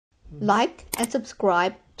Like and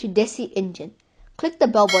subscribe to Desi Engine. Click the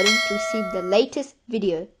bell button to receive the latest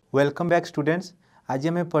video. Welcome back students. आज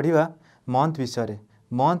आम पढ़ा month विषय।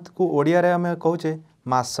 Month को ओडिया रे आम कहे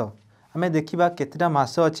मास। आम देखा केतटा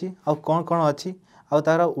मास अच्छी आउ कौन कौन अच्छी आउ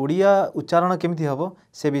तार ओडिया उच्चारण केमती हम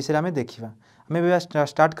से विषय आम देखा। आम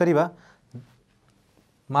स्टार्ट करवा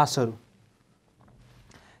मासरू।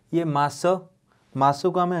 ये मास मास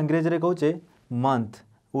को आम अंग्रेजी रे कहचे मंथ,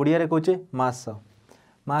 ओडिया रे कहचे मास।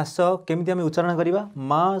 मास केमती आम उच्चारण करवा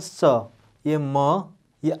मास। ये म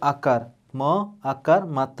ये आकार म आकार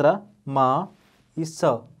मात्रा मा इस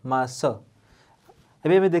मास।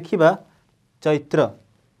 एबे आम देखा चैत्र।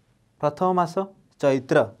 प्रथम मास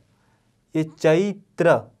चैत्र। ये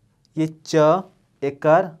चैत्र ये च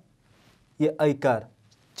एकार ये ऐकार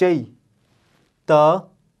चै त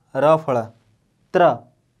र फला त्र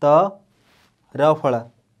त र फला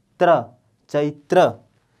त्र चैत्र।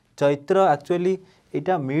 चैत्र एक्चुअली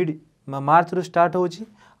इटा मिड मार्च रु स्टार्ट होची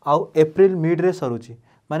आउ एप्रिल मिड रे सरुची।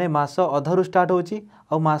 माने मास अधरु स्टार्ट होची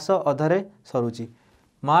आउ मास अधरे सरुची।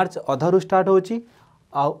 मार्च अधरु स्टार्ट होची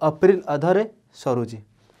आउ एप्रिल अधरे सरुची।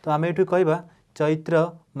 तो आम ये कहवा चैत्र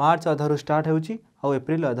मार्च अधरु स्टार्ट होची आउ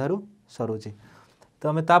एप्रिल अधरु सरुची। तो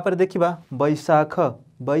आम तापर देखिबा बैशाख।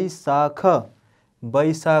 बैशाख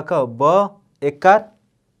बैशाख ब एकार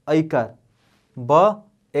ऐकार ब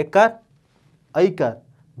एकार ऐकार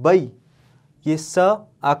बै ये स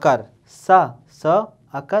आकार सा स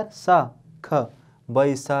आकार सा ख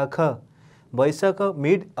बैशाख। बैशाख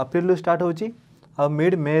मिड अप्रिल स्टार्ट होची और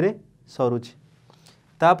मिड मे रे सरुची।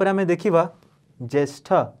 तापर आम देखिबा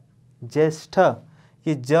ज्येष्ठ। ज्येष्ठ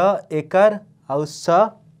ये ज एकार आउ स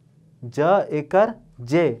ज एकार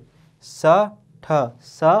जे स ठ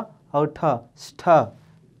स आउ ठ स्ठ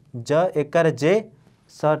ज एकार जे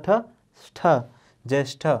स ठ स्ठ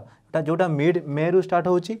ज्येष्ठ। जोटा मिड मे रु स्टार्ट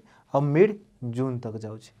होची और मिड जून तक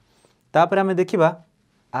जाउची। तापर आम देखिबा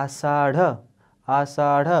आषाढ़।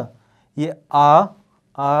 आषाढ़ ये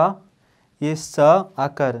आ ये स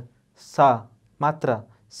आकार सा मात्रा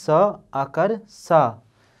स आकार सा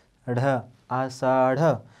ढ आषाढ़।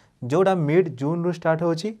 जोड़ा मिड जून रु स्टार्ट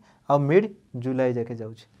होची और मिड जुलाई जाके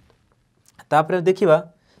जाउची। तापर देखिबा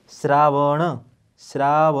श्रावण।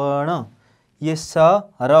 श्रावण ये स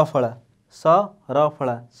र फला स र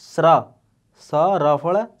फला श्र स र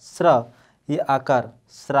फला श्र ये आकार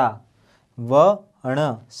श्रा वण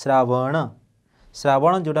श्रावण।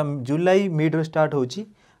 श्रावण जोटा जुलाई मिड रु स्टार्ट होची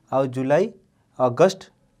आउ जुलाई अगस्त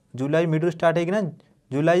जुलाई मिड रु स्टार्ट होगी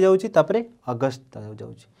जुलाई जाउची तापरे अगस्त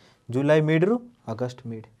जाउची जुलाई मिड रु अगस्त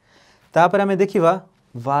मिड। तापर आम देखिबा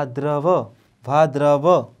भाद्रव। भाद्रव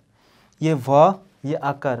ये भ ये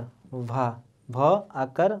आकार भा भ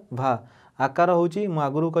आकार भा आकार होची मु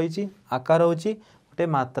आगुरु कहिची आकार होची गोटे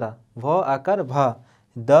मात्रा भ आकार भा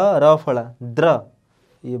द र फला द्र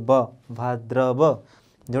ये ब भाद्रव।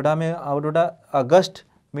 जोटा आम आउटा अगस्त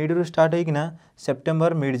मिड रु स्टार्ट होइकिना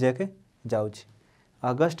सेप्टेम्बर मिड जाके जाउची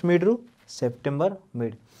अगस्त मिड रु सेप्टेम्बर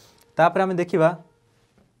मिड। तापर आम देखिबा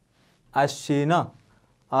आश्विन।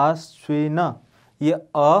 आश्विन ये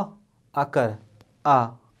अ आकार आ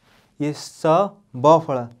ये स ब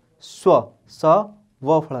फला स्व स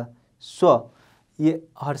व फला स्व ये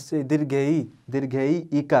हर्षे दीर्घई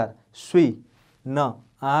इकार स्वी न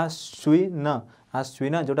आश्विन।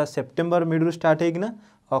 आश्विन जोटा सेप्टेम्बर मिड रु स्टार्ट होइकिना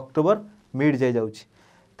अक्टोबर मिड जाए जाउची।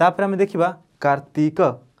 तापर आम देखिबा कार्तिक।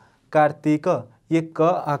 कार्तिक ये क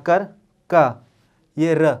आकार का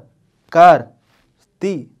ये र कार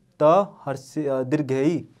ती त हर्षे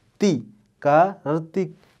दीर्घई ती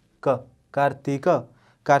कार्तिक कार्तिक।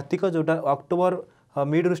 कार्तिक जोटा अक्टोबर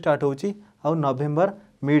मिड रु स्टार्ट होची और नवेम्बर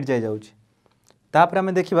मिड जाए जाउची। तापर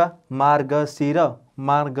आम देखिबा मार्गशीर।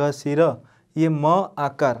 मार्गशीर ये म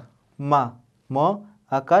आकार मा म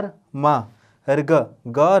आकार मा अर्ग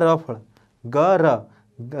ग र फल ग र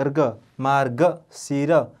अर्ग मार्ग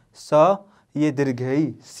शीर स ये दीर्घई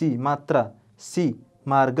सी मात्रा सी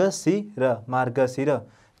मार्ग सी र मार्गशीर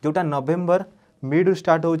जोटा नवेम्बर मिड रु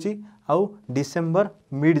स्टार्ट होची आउ डिसेम्बर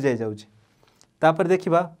मिड जाए जाउची। तापर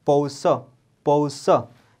देखिबा पौष। पौष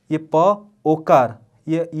ये प ओकार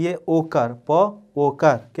ये ओकार प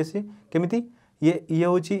ओकार कैसे केमिति ये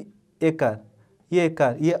होची एकार ये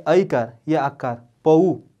ऐकार ये आकार पौ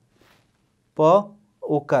प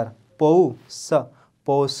ओकार पौ स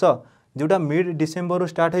पौष जोटा मिड डिसेम्बर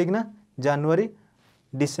स्टार्ट होइकिना जनवरी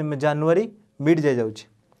डिसेम्बर जनवरी मिड जाए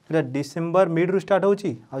जाउची डिसेम्बर मिड रु स्टार्ट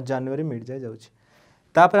होची और जनवरी मिड जाए जाउची।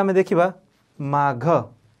 तापर आम देखिबा माघ।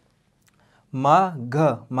 माघ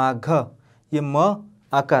माघ ये म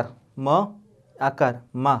आकार मा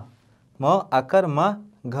म आकार मा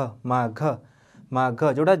घ माघ। माघ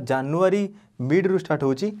जोटा जनवरी मिड रु स्टार्ट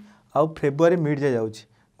होची आउ फेब्रुआरी मिड जाए जाउची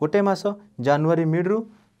गोटे मास जनवरी मिड रु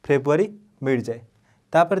फेब्रुआरी मिड जाए।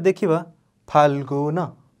 तापर देखिबा फाल्गुन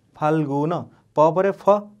फाल्गुन प परे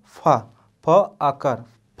फ फा फ आकार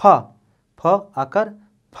फा फ आकार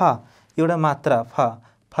फा ये गोटा मात्रा फा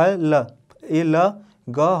फल ये ल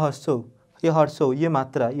ग हर्षौ ये हर्षौ ये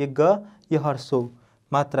मात्रा ये ग ये हर्षौ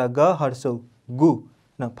मात्रा ग हर्षौ गु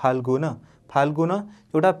न फाल्गुन फाल्गुन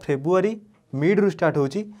जोटा फेब्रुआरी मिड रु स्टार्ट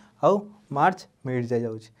होची आउ मार्च मिड जाए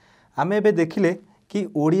जाउची। आमे एबे देखिले कि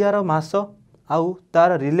ओडियार मास आउ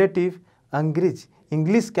तार रिलेटिव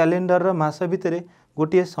इंग्लिश कैलेंडर मास भितर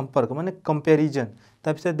गोटे संपर्क माने कंपैरिजन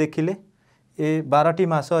ता विषय देखिले ए 12टी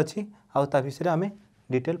मास अच्छी आउ ता विषय आमे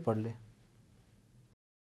डिटेल पढ़ले।